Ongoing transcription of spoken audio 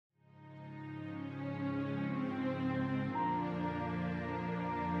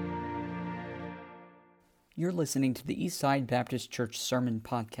You're listening to the Eastside Baptist Church Sermon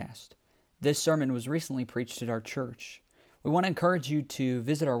Podcast. This sermon was recently preached at our church. We want to encourage you to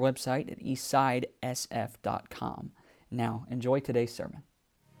visit our website at eastsidesf.com. Now, enjoy today's sermon.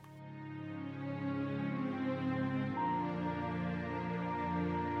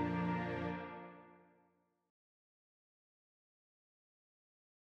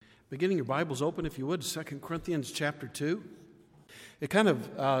 Beginning your Bibles open, if you would, 2 Corinthians chapter 2. It kind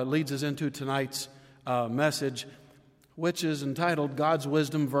of leads us into tonight's message, which is entitled God's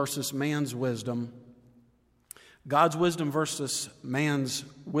Wisdom versus Man's Wisdom. God's wisdom versus man's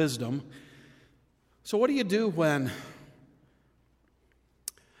wisdom. So what do you do when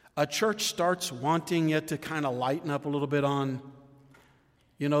a church starts wanting it to kind of lighten up a little bit on,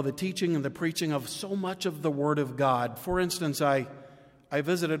 the teaching and the preaching of so much of the Word of God? For instance, I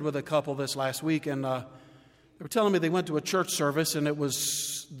visited with a couple this last week, and they were telling me they went to a church service, and it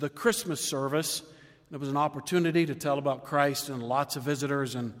was the Christmas service. It was an opportunity to tell about Christ, and lots of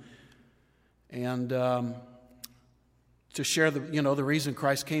visitors, and to share the reason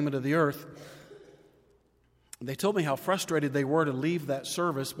Christ came into the earth. They told me how frustrated they were to leave that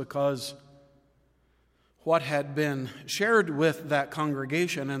service because what had been shared with that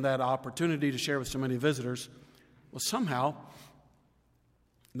congregation and that opportunity to share with so many visitors was somehow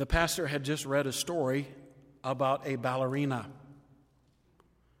the pastor had just read a story about a ballerina,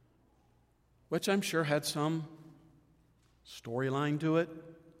 which I'm sure had some storyline to it.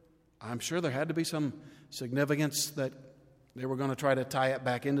 I'm sure there had to be some significance that they were going to try to tie it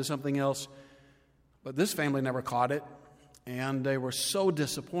back into something else. But this family never caught it, and they were so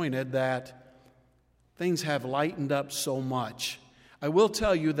disappointed that things have lightened up so much. I will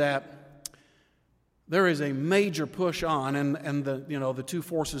tell you that there is a major push on, and the two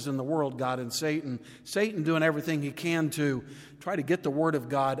forces in the world, God and Satan. Satan doing everything he can to try to get the Word of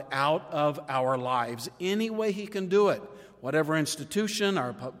God out of our lives any way he can do it. Whatever institution,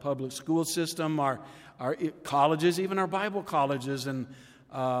 our public school system, our colleges, even our Bible colleges, and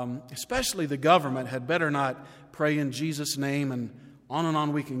especially the government had better not pray in Jesus' name, and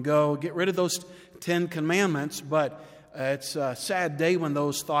on we can go. Get rid of those 10 commandments, but it's a sad day when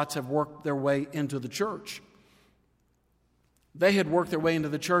those thoughts have worked their way into the church. They had worked their way into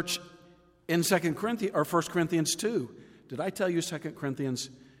the church in 2 Corinthians or 1 Corinthians 2. Did I tell you 2 Corinthians?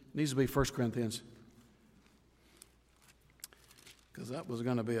 It needs to be 1 Corinthians. Because that was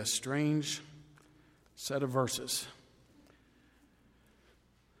going to be a strange set of verses.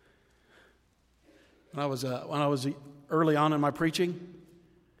 When I was early on in my preaching,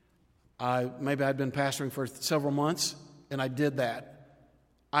 I'd been pastoring for several months, and I did that.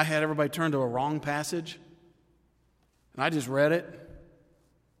 I had everybody turn to a wrong passage, and I just read it.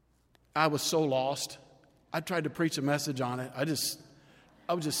 I was so lost. I tried to preach a message on it. I was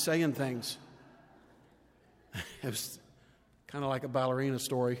just saying things. It was kind of like a ballerina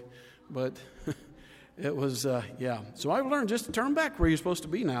story, but it was, So I learned just to turn back where you're supposed to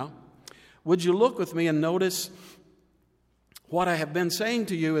be now. Would you look with me and notice what I have been saying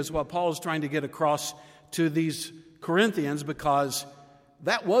to you is what Paul is trying to get across to these Corinthians, because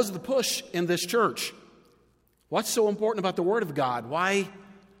that was the push in this church. What's so important about the Word of God? Why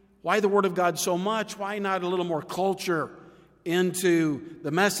the Word of God so much? Why not a little more culture into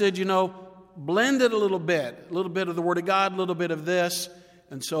the message? Blend it a little bit of the Word of God, a little bit of this,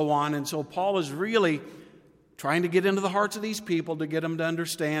 and so on. And so Paul is really trying to get into the hearts of these people to get them to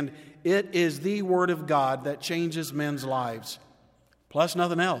understand it is the Word of God that changes men's lives, plus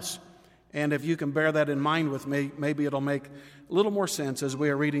nothing else. And if you can bear that in mind with me, maybe it'll make a little more sense as we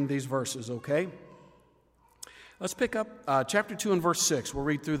are reading these verses, okay? Let's pick up chapter 2 and verse 6. We'll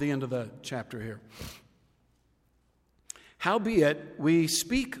read through the end of the chapter here. Howbeit, we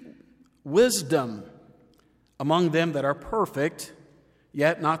speak wisdom among them that are perfect,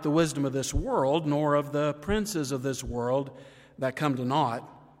 yet not the wisdom of this world, nor of the princes of this world that come to naught.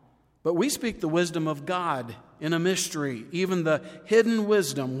 But we speak the wisdom of God in a mystery, even the hidden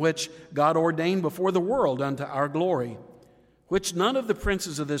wisdom which God ordained before the world unto our glory, which none of the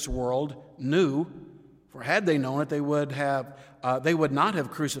princes of this world knew. For had they known it, they would not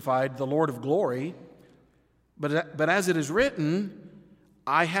have crucified the Lord of glory. But as it is written,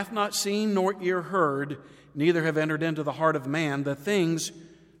 eye hath not seen nor ear heard, neither have entered into the heart of man the things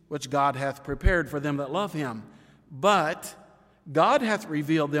which God hath prepared for them that love him. But God hath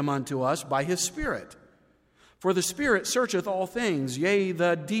revealed them unto us by his Spirit. For the Spirit searcheth all things, yea,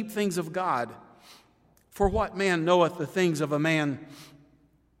 the deep things of God. For what man knoweth the things of a man,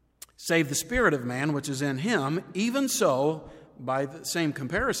 save the spirit of man which is in him? Even so, by the same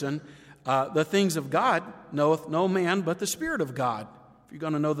comparison, the things of God knoweth no man but the Spirit of God. If you're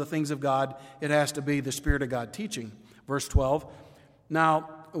going to know the things of God, it has to be the Spirit of God teaching. Verse 12, now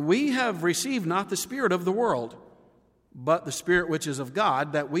we have received not the spirit of the world, but the Spirit which is of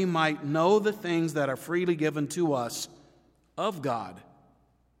God, that we might know the things that are freely given to us of God.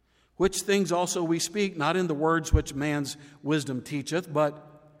 Which things also we speak, not in the words which man's wisdom teacheth,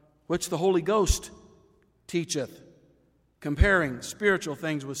 but which the Holy Ghost teacheth, comparing spiritual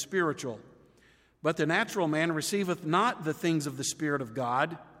things with spiritual. But the natural man receiveth not the things of the Spirit of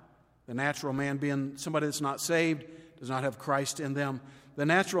God. The natural man being somebody that's not saved, does not have Christ in them. The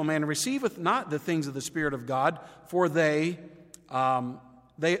natural man receiveth not the things of the Spirit of God, for the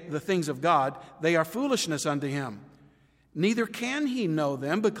things of God, they are foolishness unto him. Neither can he know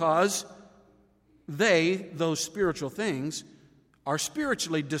them, because they, those spiritual things, are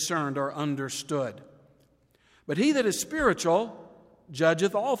spiritually discerned or understood. But he that is spiritual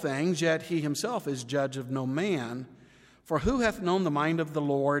judgeth all things, yet he himself is judge of no man. For who hath known the mind of the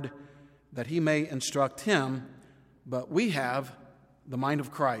Lord, that he may instruct him? But we have the mind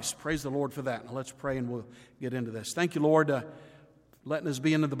of Christ. Praise the Lord for that. Now let's pray and we'll get into this. Thank you, Lord, letting us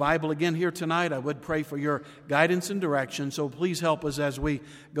be into the Bible again here tonight. I would pray for your guidance and direction. So please help us as we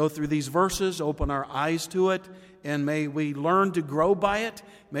go through these verses. Open our eyes to it. And may we learn to grow by it.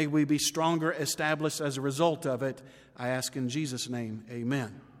 May we be stronger established as a result of it. I ask in Jesus' name,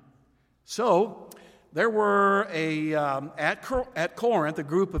 amen. So there were at Corinth a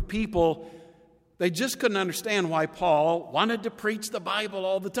group of people. They just couldn't understand why Paul wanted to preach the Bible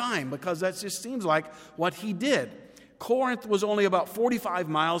all the time, because that just seems like what he did. Corinth was only about 45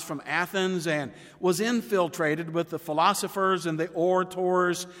 miles from Athens and was infiltrated with the philosophers and the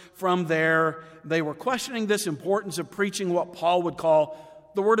orators from there. They were questioning this importance of preaching what Paul would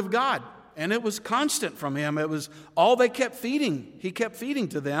call the Word of God. And it was constant from him. It was all they kept feeding. He kept feeding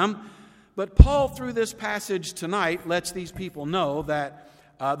to them. But Paul, through this passage tonight, lets these people know that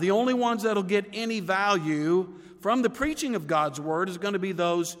the only ones that will get any value from the preaching of God's Word is going to be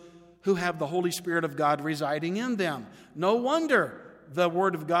those who have the Holy Spirit of God residing in them. No wonder the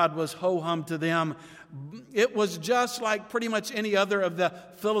Word of God was ho-hum to them. It was just like pretty much any other of the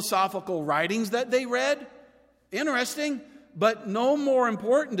philosophical writings that they read. Interesting, but no more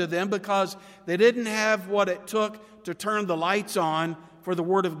important to them, because they didn't have what it took to turn the lights on for the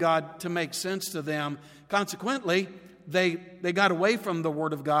Word of God to make sense to them. Consequently, they got away from the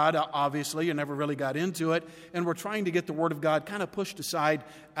Word of God, obviously, and never really got into it, and were trying to get the Word of God kind of pushed aside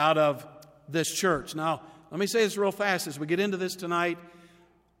out of this church. Now, let me say this real fast as we get into this tonight.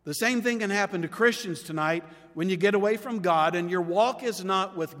 The same thing can happen to Christians tonight. When you get away from God and your walk is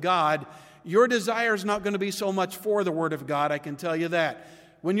not with God, your desire is not going to be so much for the Word of God, I can tell you that.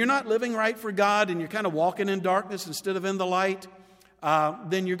 When you're not living right for God and you're kind of walking in darkness instead of in the light,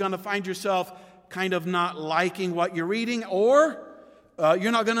 then you're going to find yourself kind of not liking what you're reading, or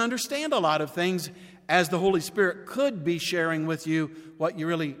you're not going to understand a lot of things as the Holy Spirit could be sharing with you what you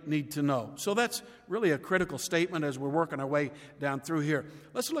really need to know. So that's really a critical statement as we're working our way down through here.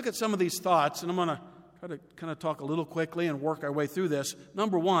 Let's look at some of these thoughts, and I'm going to try to kind of talk a little quickly and work our way through this.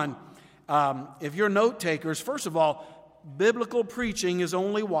 Number one, if you're note takers, first of all, biblical preaching is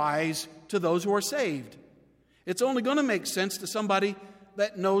only wise to those who are saved. It's only going to make sense to somebody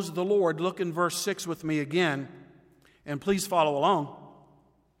that knows the Lord. Look in verse 6 with me again, and please follow along.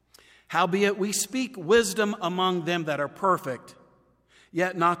 Howbeit we speak wisdom among them that are perfect,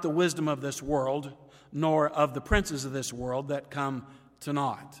 yet not the wisdom of this world, nor of the princes of this world that come to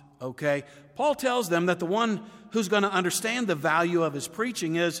naught. Okay? Paul tells them that the one who's going to understand the value of his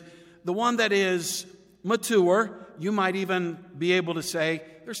preaching is the one that is mature. You might even be able to say,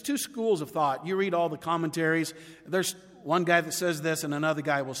 there's two schools of thought. You read all the commentaries. There's one guy that says this and another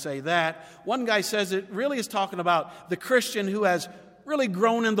guy will say that. One guy says it really is talking about the Christian who has really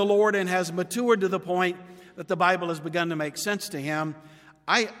grown in the Lord and has matured to the point that the Bible has begun to make sense to him.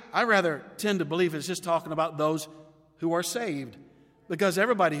 I rather tend to believe it's just talking about those who are saved, because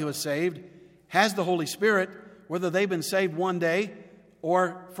everybody who is saved has the Holy Spirit, whether they've been saved one day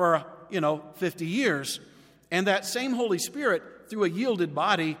or for 50 years. And that same Holy Spirit, through a yielded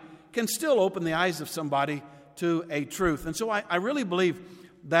body, can still open the eyes of somebody to a truth. And so I really believe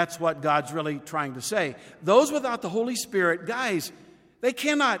that's what God's really trying to say. Those without the Holy Spirit, guys, they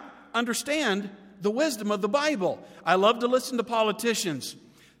cannot understand the wisdom of the Bible. I love to listen to politicians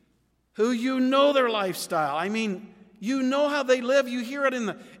who their lifestyle. I mean, you know how they live. You hear it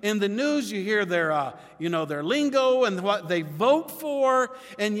in the news. You hear their their lingo and what they vote for,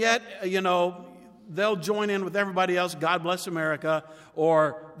 and yet they'll join in with everybody else. God bless America,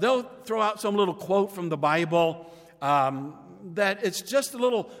 or they'll throw out some little quote from the Bible. that it's just a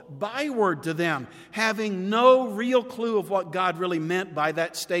little byword to them, having no real clue of what God really meant by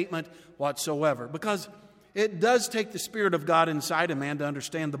that statement whatsoever. Because it does take the Spirit of God inside a man to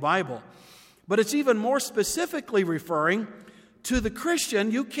understand the Bible. But it's even more specifically referring to the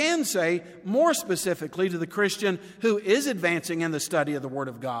Christian. You can say more specifically to the Christian who is advancing in the study of the Word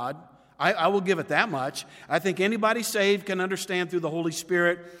of God. I will give it that much. I think anybody saved can understand through the Holy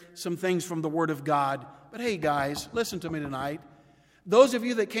Spirit some things from the Word of God. But hey, guys, listen to me tonight. Those of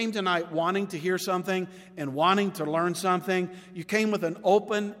you that came tonight wanting to hear something and wanting to learn something, you came with an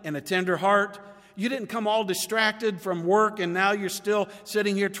open and a tender heart. You didn't come all distracted from work and now you're still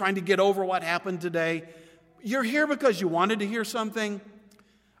sitting here trying to get over what happened today. You're here because you wanted to hear something.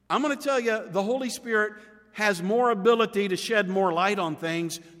 I'm going to tell you, the Holy Spirit has more ability to shed more light on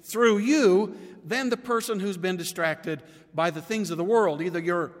things through you than the person who's been distracted by the things of the world, either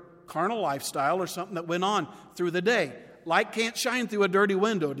your carnal lifestyle or something that went on through the day. Light can't shine through a dirty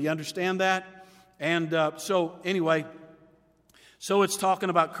window. Do you understand that? And so it's talking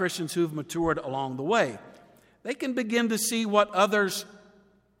about Christians who've matured along the way. They can begin to see what others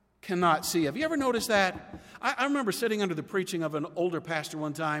cannot see. Have you ever noticed that? I remember sitting under the preaching of an older pastor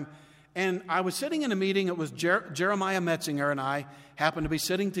one time, and I was sitting in a meeting. It was Jeremiah Metzinger and I happened to be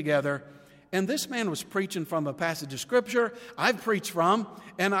sitting together, and this man was preaching from a passage of Scripture I've preached from,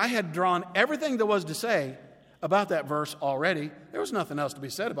 and I had drawn everything there was to say about that verse already. There was nothing else to be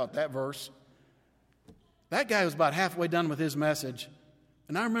said about that verse. That guy was about halfway done with his message,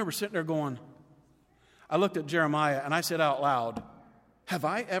 and I remember sitting there going, I looked at Jeremiah and I said out loud, have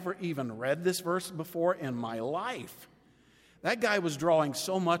I ever even read this verse before in my life? That guy was drawing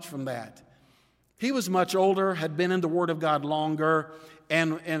so much from that. He was much older, had been in the Word of God longer,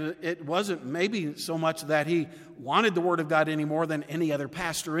 and it wasn't maybe so much that he wanted the Word of God any more than any other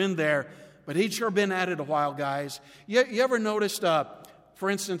pastor in there, but he'd sure been at it a while, guys. You ever noticed, for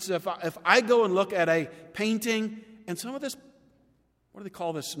instance, if I go and look at a painting, and some of this, what do they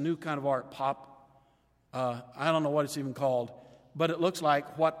call this new kind of art, pop? I don't know what it's even called. But it looks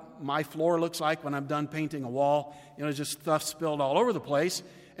like what my floor looks like when I'm done painting a wall. You know, just stuff spilled all over the place.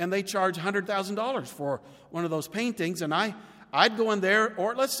 And they charge $100,000 for one of those paintings. And I'd go in there,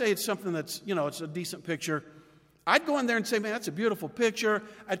 or let's say it's something that's, it's a decent picture. I'd go in there and say, man, that's a beautiful picture.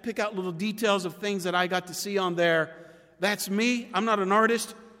 I'd pick out little details of things that I got to see on there. That's me. I'm not an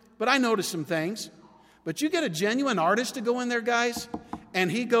artist, but I noticed some things. But you get a genuine artist to go in there, guys, and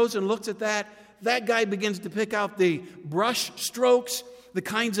he goes and looks at that. That guy begins to pick out the brush strokes, the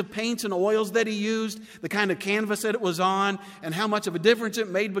kinds of paints and oils that he used, the kind of canvas that it was on, and how much of a difference it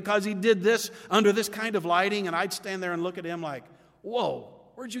made because he did this under this kind of lighting. And I'd stand there and look at him like, whoa,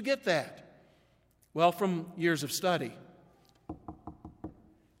 where'd you get that? Well, from years of study.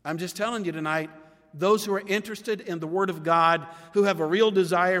 I'm just telling you tonight, those who are interested in the Word of God, who have a real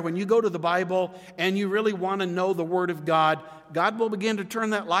desire, when you go to the Bible and you really want to know the Word of God, God will begin to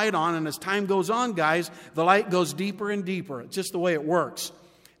turn that light on, and as time goes on, guys, the light goes deeper and deeper. It's just the way it works.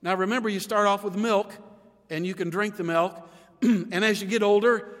 Now remember, you start off with milk, and you can drink the milk, and as you get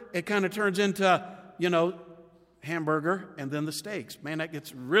older, it kind of turns into, hamburger and then the steaks. Man, that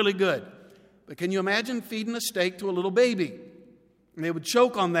gets really good. But can you imagine feeding a steak to a little baby? And they would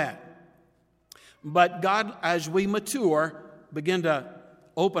choke on that. But God, as we mature, begin to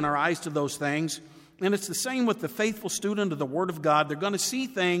open our eyes to those things. And it's the same with the faithful student of the Word of God. They're going to see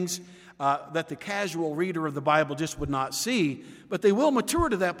things that the casual reader of the Bible just would not see. But they will mature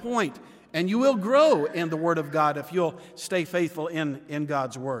to that point. And you will grow in the Word of God if you'll stay faithful in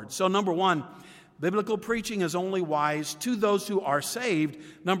God's Word. So number one, biblical preaching is only wise to those who are saved.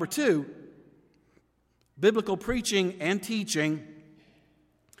 Number two, biblical preaching and teaching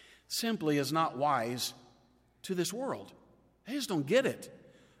simply is not wise to this world. They just don't get it.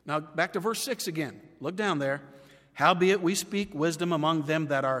 Now, back to verse 6 again. Look down there. Howbeit we speak wisdom among them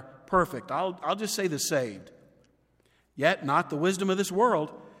that are perfect. I'll just say the saved. Yet not the wisdom of this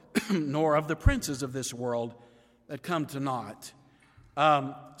world, nor of the princes of this world that come to naught.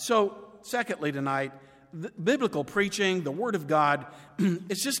 So, secondly tonight, biblical preaching, the Word of God,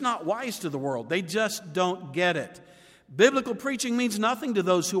 it's just not wise to the world. They just don't get it. Biblical preaching means nothing to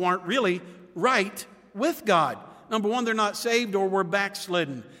those who aren't really right with God. Number one, they're not saved or we're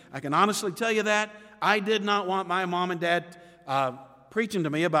backslidden. I can honestly tell you that. I did not want my mom and dad preaching to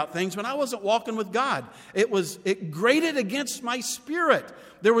me about things when I wasn't walking with God. It grated against my spirit.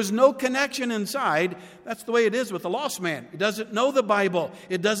 There was no connection inside. That's the way it is with the lost man. He doesn't know the Bible.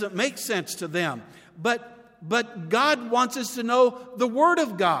 It doesn't make sense to them. But God wants us to know the Word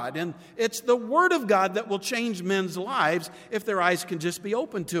of God. And it's the Word of God that will change men's lives if their eyes can just be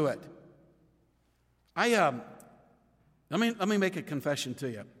open to it. Let me make a confession to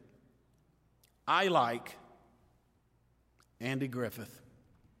you. I like Andy Griffith.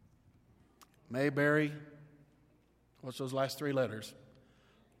 Mayberry, what's those last three letters?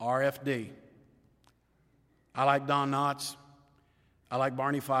 RFD. I like Don Knotts. I like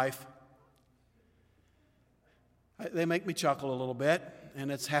Barney Fife. They make me chuckle a little bit, and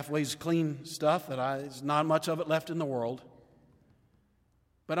it's halfway clean stuff there's not much of it left in the world.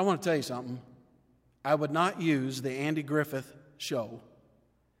 But I want to tell you something. I would not use the Andy Griffith Show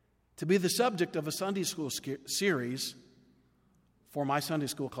to be the subject of a Sunday school series for my Sunday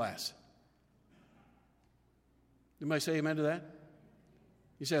school class. Anybody say amen to that?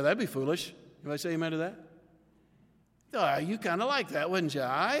 You say, that'd be foolish. Anybody say amen to that? Oh, you kind of like that, wouldn't you?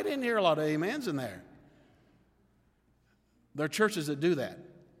 I didn't hear a lot of amens in there. There are churches that do that,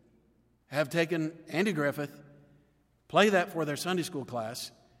 have taken Andy Griffith, play that for their Sunday school class.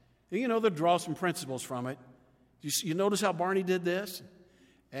 You know, they'll draw some principles from it. You notice how Barney did this?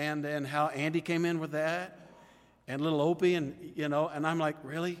 And how Andy came in with that? And little Opie, and I'm like,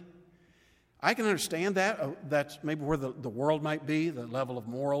 really? I can understand that. That's maybe where the world might be, the level of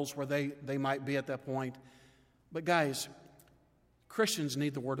morals where they might be at that point. But guys, Christians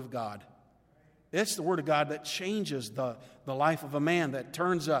need the Word of God. It's the Word of God that changes the life of a man, that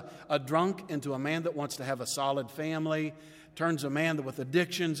turns a drunk into a man that wants to have a solid family, turns a man with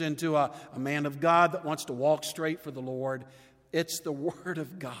addictions into a man of God that wants to walk straight for the Lord. It's the Word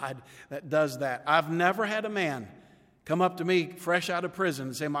of God that does that. I've never had a man come up to me fresh out of prison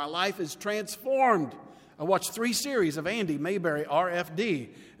and say, my life is transformed. I watched 3 series of Andy Mayberry, RFD,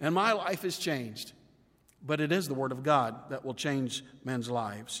 and my life has changed. But it is the Word of God that will change men's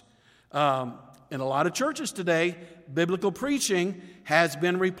lives. In a lot of churches today, biblical preaching has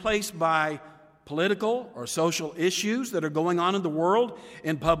been replaced by political or social issues that are going on in the world,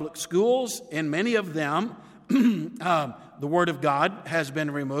 in public schools. In many of them, the Word of God has been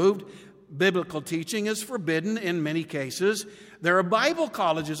removed. Biblical teaching is forbidden in many cases. There are Bible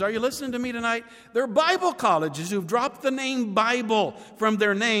colleges. Are you listening to me tonight? There are Bible colleges who've dropped the name Bible from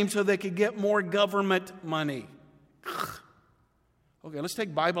their name so they could get more government money. Okay, let's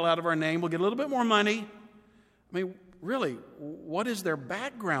take Bible out of our name. We'll get a little bit more money. I mean, really, what is their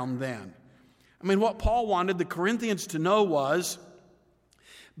background then? I mean, what Paul wanted the Corinthians to know was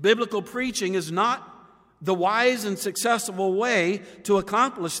biblical preaching is not the wise and successful way to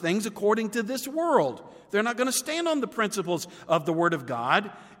accomplish things according to this world. They're not going to stand on the principles of the Word of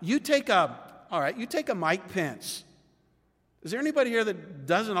God. You take a Mike Pence. Is there anybody here that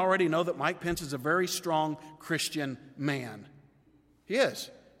doesn't already know that Mike Pence is a very strong Christian man? He is.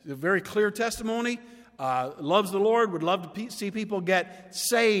 He's a very clear testimony, loves the Lord, would love to see people get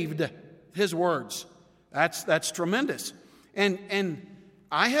saved, his words. That's tremendous. And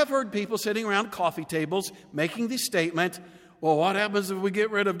I have heard people sitting around coffee tables making the statement, well, what happens if we get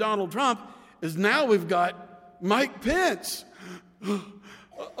rid of Donald Trump is now we've got Mike Pence, one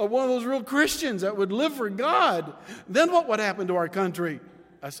of those real Christians that would live for God. Then what would happen to our country?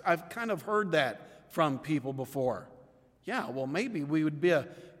 I've kind of heard that from people before. Yeah, well, maybe we would be a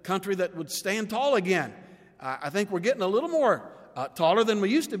country that would stand tall again. I think we're getting a little more taller than we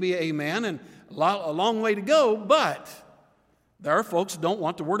used to be, amen, and a long way to go, but there are folks who don't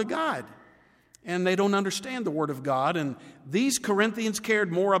want the Word of God, and they don't understand the Word of God, and these Corinthians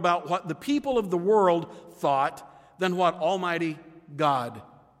cared more about what the people of the world thought than what Almighty God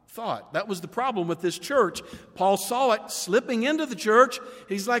thought. That was the problem with this church. Paul saw it slipping into the church.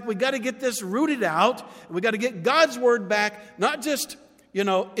 He's like, we got to get this rooted out. We got to get God's Word back, not just,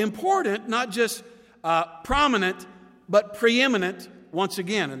 important, not just prominent, but preeminent once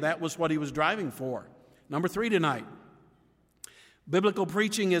again. And that was what he was driving for. Number 3 tonight. Biblical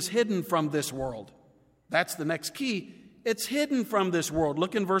preaching is hidden from this world. That's the next key. It's hidden from this world.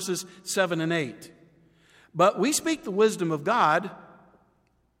 Look in verses 7 and 8. But we speak the wisdom of God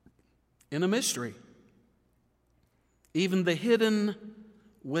in a mystery, even the hidden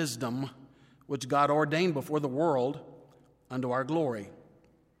wisdom which God ordained before the world unto our glory,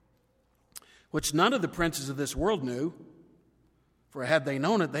 which none of the princes of this world knew, for had they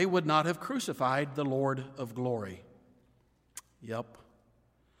known it, they would not have crucified the Lord of glory. Yep.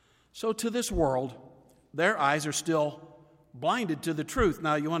 So to this world, their eyes are still blinded to the truth.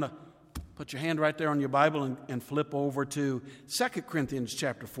 Now you want to put your hand right there on your Bible and flip over to 2 Corinthians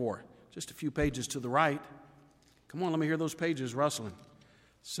chapter 4. Just a few pages to the right. Come on, let me hear those pages rustling.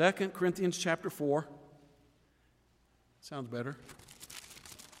 2 Corinthians chapter 4. Sounds better.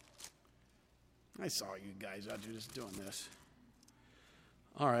 I saw you guys out there just doing this.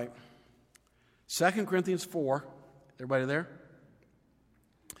 All right. 2 Corinthians 4. Everybody there?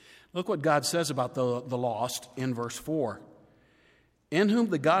 Look what God says about the lost in verse 4. In whom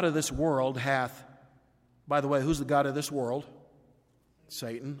the God of this world hath, by the way, who's the God of this world?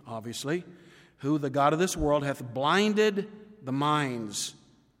 Satan, obviously. Who the God of this world hath blinded the minds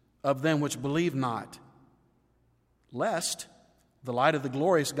of them which believe not, lest the light of the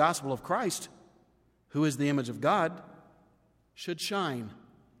glorious gospel of Christ, who is the image of God, should shine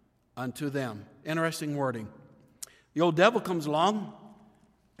unto them. Interesting wording. The old devil comes along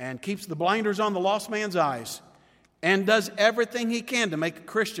and keeps the blinders on the lost man's eyes and does everything he can to make a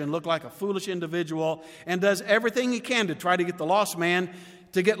Christian look like a foolish individual, and does everything he can to try to get the lost man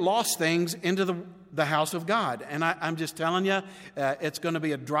to get lost things into the house of God. And I'm just telling you, it's going to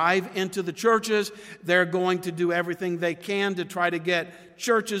be a drive into the churches. They're going to do everything they can to try to get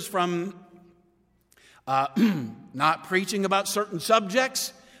churches from not preaching about certain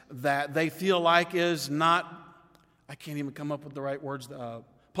subjects that they feel like is not, I can't even come up with the right words,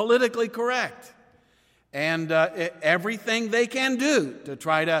 politically correct. And everything they can do to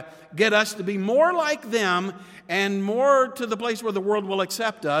try to get us to be more like them and more to the place where the world will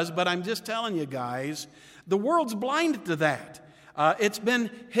accept us. But I'm just telling you guys, the world's blinded to that. It's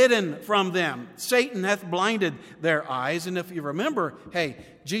been hidden from them. Satan hath blinded their eyes. And if you remember, hey,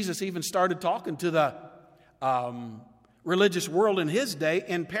 Jesus even started talking to the religious world in his day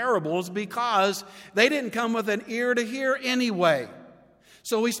in parables because they didn't come with an ear to hear anyway.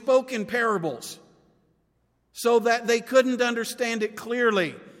 So he spoke in parables so that they couldn't understand it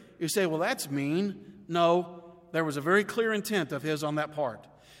clearly. You say, well, that's mean. No, there was a very clear intent of his on that part.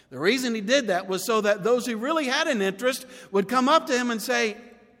 The reason he did that was so that those who really had an interest would come up to him and say,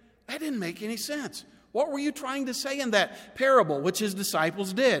 that didn't make any sense. What were you trying to say in that parable, which his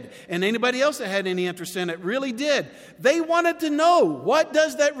disciples did? And anybody else that had any interest in it really did. They wanted to know, what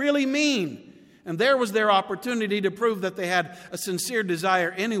does that really mean? And there was their opportunity to prove that they had a sincere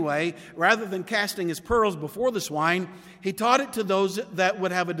desire anyway. Rather than casting his pearls before the swine, he taught it to those that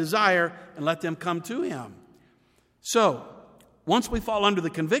would have a desire and let them come to him. So, once we fall under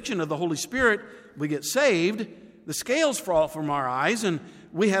the conviction of the Holy Spirit, we get saved, the scales fall from our eyes, and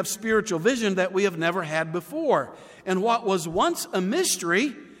we have spiritual vision that we have never had before. And what was once a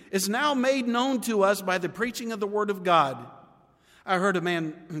mystery is now made known to us by the preaching of the Word of God. I heard a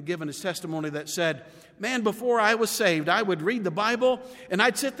man giving his testimony that said, man, before I was saved, I would read the Bible and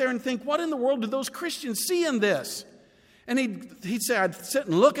I'd sit there and think, what in the world do those Christians see in this? And he'd say, I'd sit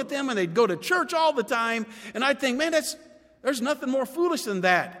and look at them and they'd go to church all the time. And I'd think, man, there's nothing more foolish than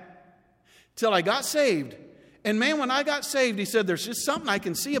that. Till I got saved. And man, when I got saved, he said, there's just something I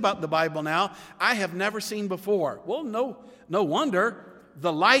can see about the Bible now I have never seen before. Well, no wonder.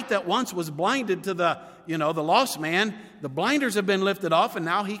 The light that once was blinded to the lost man, the blinders have been lifted off and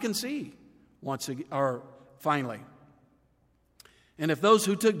now he can see finally. And if those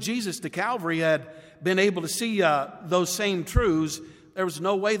who took Jesus to Calvary had been able to see those same truths, there was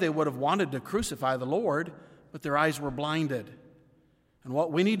no way they would have wanted to crucify the Lord, but their eyes were blinded. And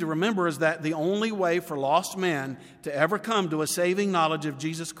what we need to remember is that the only way for lost men to ever come to a saving knowledge of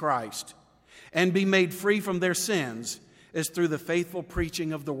Jesus Christ and be made free from their sins is through the faithful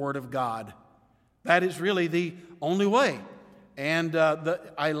preaching of the Word of God. That is really the only way. And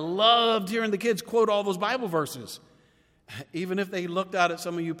I loved hearing the kids quote all those Bible verses. Even if they looked out at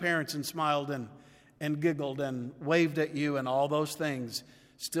some of you parents and smiled and giggled and waved at you and all those things,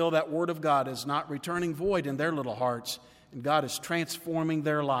 still that Word of God is not returning void in their little hearts. And God is transforming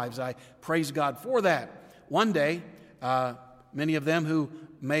their lives. I praise God for that. One day, many of them who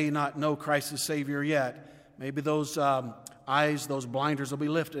may not know Christ as Savior yet, maybe those eyes, those blinders will be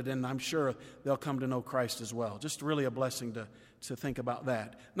lifted, and I'm sure they'll come to know Christ as well. Just really a blessing to think about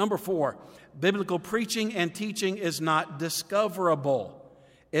that. Number 4, biblical preaching and teaching is not discoverable,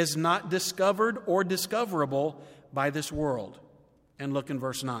 is not discovered or discoverable by this world. And look in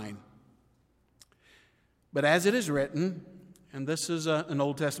verse 9. But as it is written, and this is an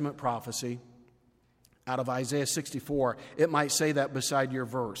Old Testament prophecy out of Isaiah 64, it might say that beside your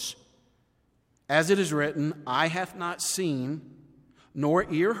verse. As it is written, eye hath not seen, nor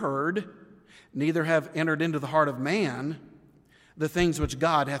ear heard, neither have entered into the heart of man the things which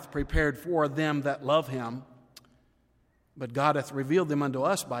God hath prepared for them that love him. But God hath revealed them unto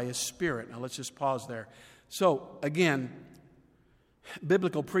us by his Spirit. Now let's just pause there. So again,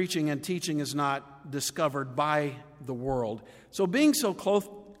 biblical preaching and teaching is not discovered by the world. So being so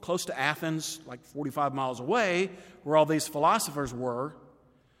close to Athens, like 45 miles away, where all these philosophers were,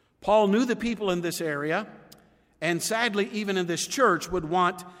 Paul knew the people in this area, and sadly, even in this church, would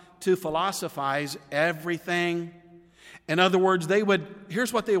want to philosophize everything. In other words,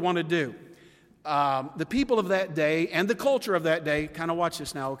 here's what they want to do. the people of that day and the culture of that day, kind of watch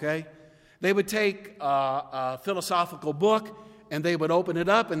this now, okay? They would take a philosophical book and they would open it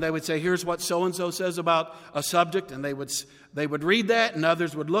up and they would say, here's what so-and-so says about a subject. And they would read that, and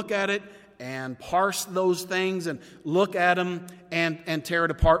others would look at it and parse those things and look at them and tear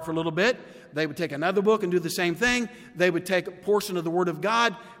it apart for a little bit. They would take another book and do the same thing. They would take a portion of the Word of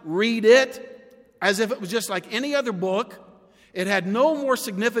God, read it as if it was just like any other book. It had no more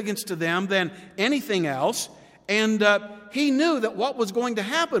significance to them than anything else. And he knew that what was going to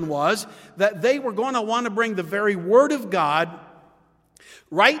happen was that they were going to want to bring the very Word of God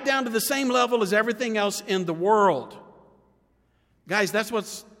right down to the same level as everything else in the world. Guys, that's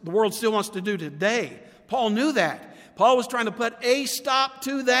what the world still wants to do today. Paul knew that. Paul was trying to put a stop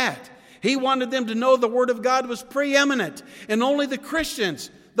to that. He wanted them to know the Word of God was preeminent, and only the Christians,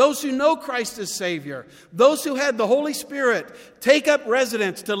 those who know Christ as Savior, those who had the Holy Spirit take up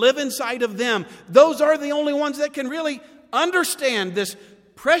residence to live inside of them, those are the only ones that can really understand this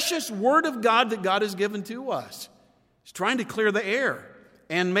precious Word of God that God has given to us. He's trying to clear the air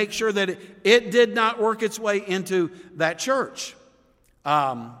and make sure that it did not work its way into that church.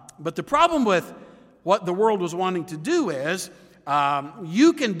 But the problem with what the world was wanting to do is,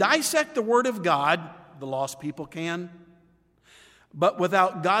 you can dissect the Word of God, the lost people can, but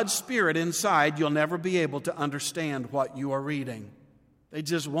without God's Spirit inside, you'll never be able to understand what you are reading. They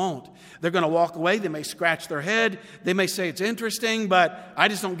just won't. They're going to walk away. They may scratch their head. They may say it's interesting, but I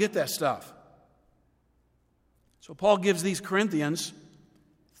just don't get that stuff. So Paul gives these Corinthians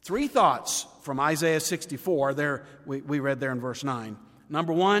 3 thoughts from Isaiah 64. There, we read there in verse 9.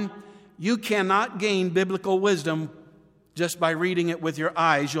 Number 1, you cannot gain biblical wisdom just by reading it with your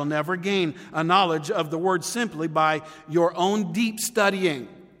eyes. You'll never gain a knowledge of the Word simply by your own deep studying.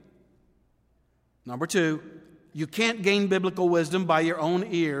 Number 2, you can't gain biblical wisdom by your own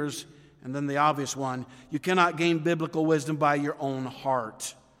ears. And then the obvious one, you cannot gain biblical wisdom by your own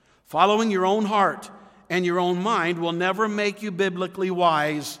heart. Following your own heart and your own mind will never make you biblically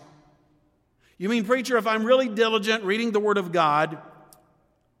wise. You mean, preacher, if I'm really diligent reading the Word of God,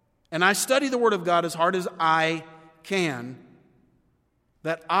 and I study the Word of God as hard as I can,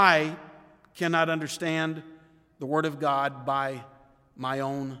 that I cannot understand the Word of God by my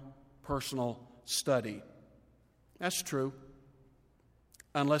own personal study. That's true,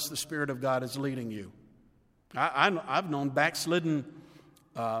 unless the Spirit of God is leading you. I've known backslidden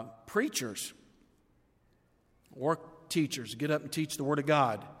preachers or teachers get up and teach the Word of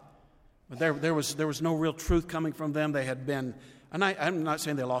God, but there was no real truth coming from them. They had been, and I'm not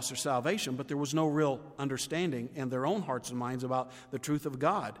saying they lost their salvation, but there was no real understanding in their own hearts and minds about the truth of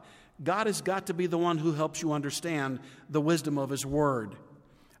God. God has got to be the one who helps you understand the wisdom of His Word.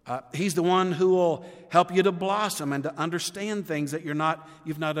 He's the one who will help you to blossom and to understand things that you've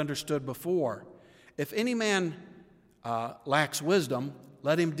not understood before. If any man lacks wisdom,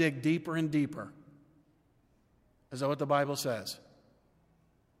 let him dig deeper and deeper. Is that what the Bible says?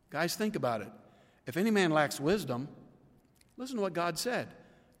 Guys, think about it. If any man lacks wisdom, listen to what God said.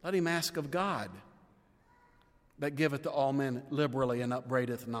 Let him ask of God, that giveth to all men liberally and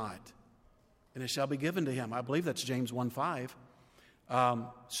upbraideth not, and it shall be given to him. I believe that's James 1:5.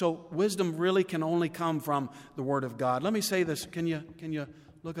 So wisdom really can only come from the Word of God. Let me say this. Can you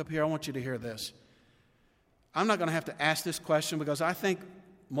look up here? I want you to hear this. I'm not going to have to ask this question because I think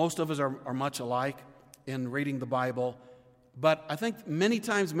most of us are much alike in reading the Bible. But I think many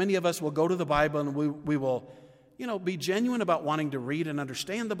times, many of us will go to the Bible and we will, be genuine about wanting to read and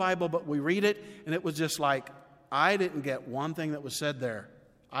understand the Bible, but we read it and it was just like, I didn't get one thing that was said there.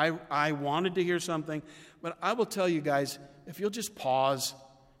 I wanted to hear something, but I will tell you guys, if you'll just pause,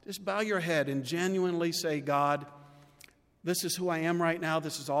 just bow your head and genuinely say, God, this is who I am right now.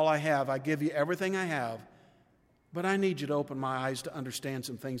 This is all I have. I give you everything I have, but I need you to open my eyes to understand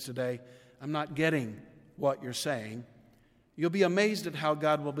some things today. I'm not getting what you're saying. You'll be amazed at how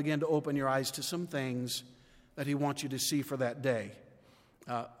God will begin to open your eyes to some things that He wants you to see for that day.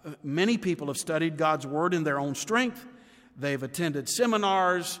 Many people have studied God's Word in their own strength. They've attended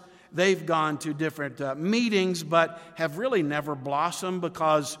seminars. They've gone to different meetings, but have really never blossomed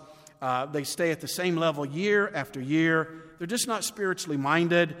because they stay at the same level year after year. They're just not spiritually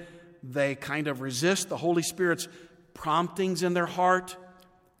minded. They kind of resist the Holy Spirit's promptings in their heart.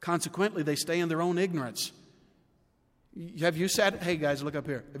 Consequently, they stay in their own ignorance. Hey guys, look up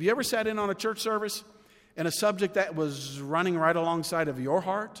here. Have you ever sat in on a church service and a subject that was running right alongside of your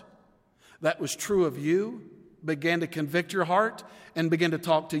heart, that was true of you, began to convict your heart and begin to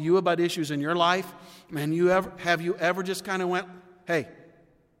talk to you about issues in your life? And have you ever just kind of went, hey,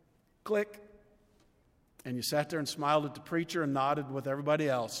 click, and you sat there and smiled at the preacher and nodded with everybody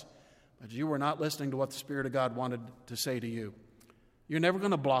else, that you were not listening to what the Spirit of God wanted to say to you. You're never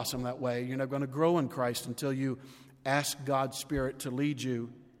going to blossom that way. You're never going to grow in Christ until you ask God's Spirit to lead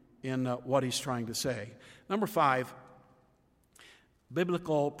you in what He's trying to say. Number 5,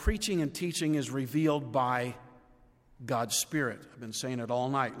 biblical preaching and teaching is revealed by God's Spirit. I've been saying it all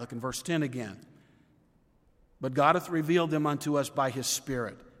night. Look in verse 10 again. But God hath revealed them unto us by His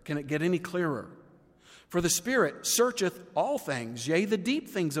Spirit. Can it get any clearer? For the Spirit searcheth all things, yea, the deep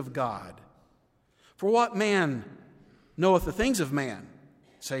things of God. For what man knoweth the things of man,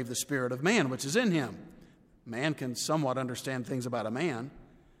 save the spirit of man which is in him? Man can somewhat understand things about a man.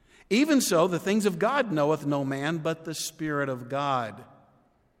 Even so, the things of God knoweth no man, but the Spirit of God.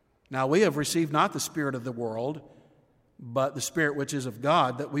 Now we have received not the spirit of the world, but the Spirit which is of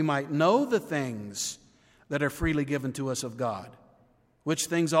God, that we might know the things that are freely given to us of God. Which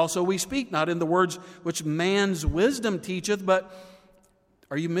things also we speak, not in the words which man's wisdom teacheth, but,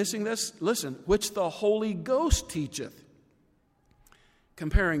 are you missing this? Listen, which the Holy Ghost teacheth,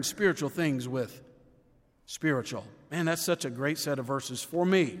 comparing spiritual things with spiritual. Man, that's such a great set of verses for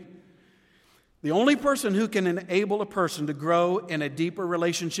me. The only person who can enable a person to grow in a deeper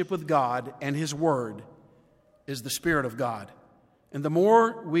relationship with God and His Word is the Spirit of God. And the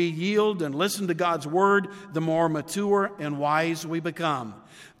more we yield and listen to God's Word, the more mature and wise we become.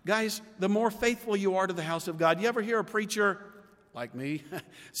 Guys, the more faithful you are to the house of God. You ever hear a preacher, like me,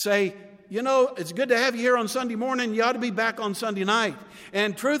 say, you know, it's good to have you here on Sunday morning. You ought to be back on Sunday night.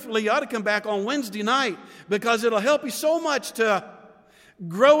 And truthfully, you ought to come back on Wednesday night because it'll help you so much to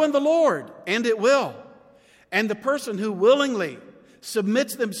grow in the Lord. And it will. And the person who willingly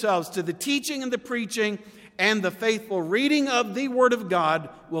submits themselves to the teaching and the preaching and the faithful reading of the Word of God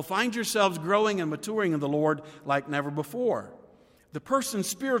will find yourselves growing and maturing in the Lord like never before. The person's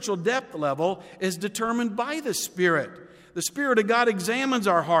spiritual depth level is determined by the Spirit. The Spirit of God examines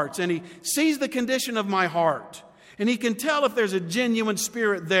our hearts, and He sees the condition of my heart. And He can tell if there's a genuine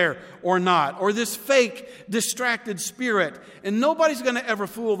spirit there or not, or this fake, distracted spirit. And nobody's going to ever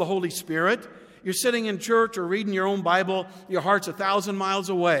fool the Holy Spirit. You're sitting in church or reading your own Bible, your heart's 1,000 miles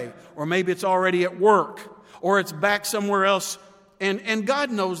away, or maybe it's already at work, or it's back somewhere else, and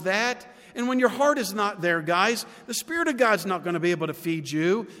God knows that. And when your heart is not there, guys, the Spirit of God's not going to be able to feed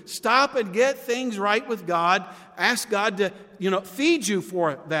you. Stop and get things right with God. Ask God to, feed you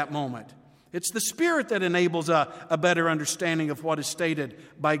for that moment. It's the Spirit that enables a better understanding of what is stated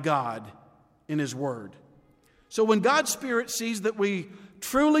by God in His Word. So when God's Spirit sees that we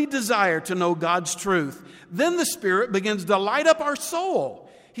truly desire to know God's truth, then the Spirit begins to light up our soul.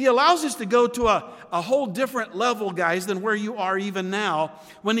 He allows us to go to a whole different level, guys, than where you are even now.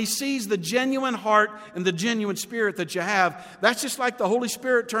 When He sees the genuine heart and the genuine spirit that you have, that's just like the Holy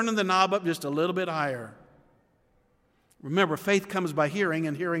Spirit turning the knob up just a little bit higher. Remember, faith comes by hearing,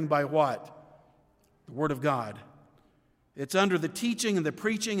 and hearing by what? The Word of God. It's under the teaching and the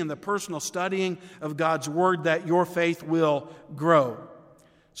preaching and the personal studying of God's Word that your faith will grow.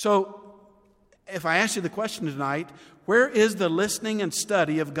 So, if I ask you the question tonight, where is the listening and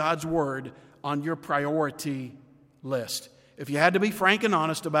study of God's Word on your priority list? If you had to be frank and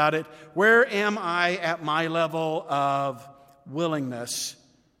honest about it, where am I at my level of willingness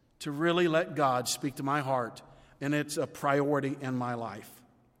to really let God speak to my heart? And it's a priority in my life.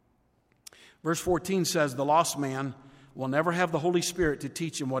 Verse 14 says, the lost man will never have the Holy Spirit to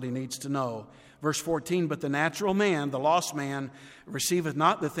teach him what he needs to know. Verse 14, but the natural man, the lost man, receiveth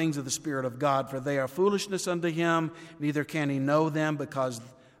not the things of the Spirit of God, for they are foolishness unto him, neither can he know them, because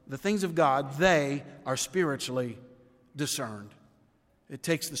the things of God, they are spiritually discerned. It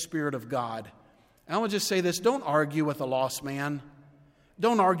takes the Spirit of God. And I want to just say this, don't argue with a lost man.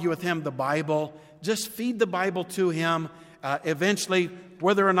 Don't argue with him the Bible. Just feed the Bible to him. Eventually,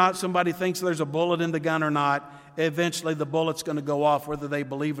 whether or not somebody thinks there's a bullet in the gun or not, eventually the bullet's going to go off whether they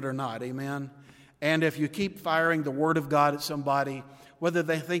believe it or not. Amen? And if you keep firing the Word of God at somebody, whether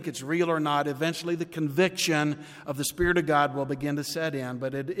they think it's real or not, eventually the conviction of the Spirit of God will begin to set in.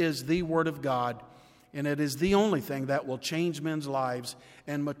 But it is the Word of God, and it is the only thing that will change men's lives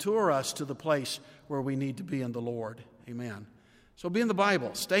and mature us to the place where we need to be in the Lord. Amen. So be in the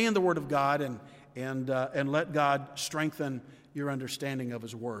Bible. Stay in the Word of God and let God strengthen your understanding of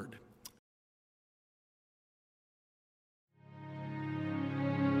His Word.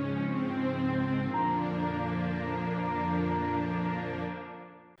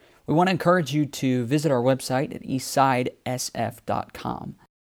 We want to encourage you to visit our website at eastsidesf.com.